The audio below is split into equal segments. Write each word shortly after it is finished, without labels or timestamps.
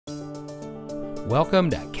Welcome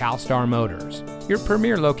to CalStar Motors, your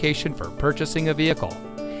premier location for purchasing a vehicle.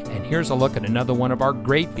 And here's a look at another one of our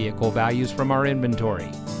great vehicle values from our inventory,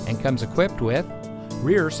 and comes equipped with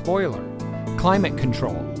rear spoiler, climate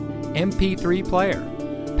control, MP3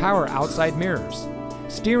 player, power outside mirrors,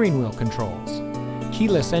 steering wheel controls,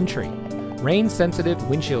 keyless entry, rain-sensitive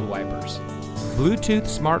windshield wipers, Bluetooth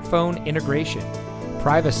smartphone integration,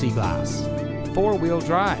 privacy glass, four-wheel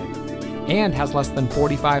drive, and has less than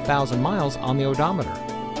 45,000 miles on the odometer.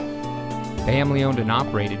 Family-owned and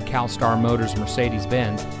operated CalStar Motors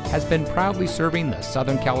Mercedes-Benz has been proudly serving the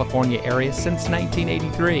Southern California area since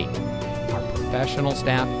 1983. Our professional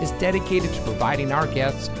staff is dedicated to providing our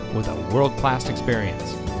guests with a world-class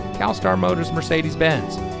experience. CalStar Motors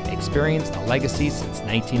Mercedes-Benz, experience the legacy since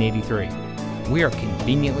 1983. We are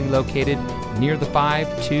conveniently located near the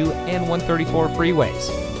 5, 2, and 134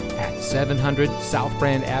 freeways at 700 South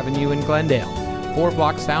Brand Avenue in Glendale, 4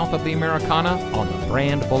 blocks south of the Americana on the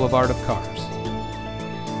Brand Boulevard of Cars.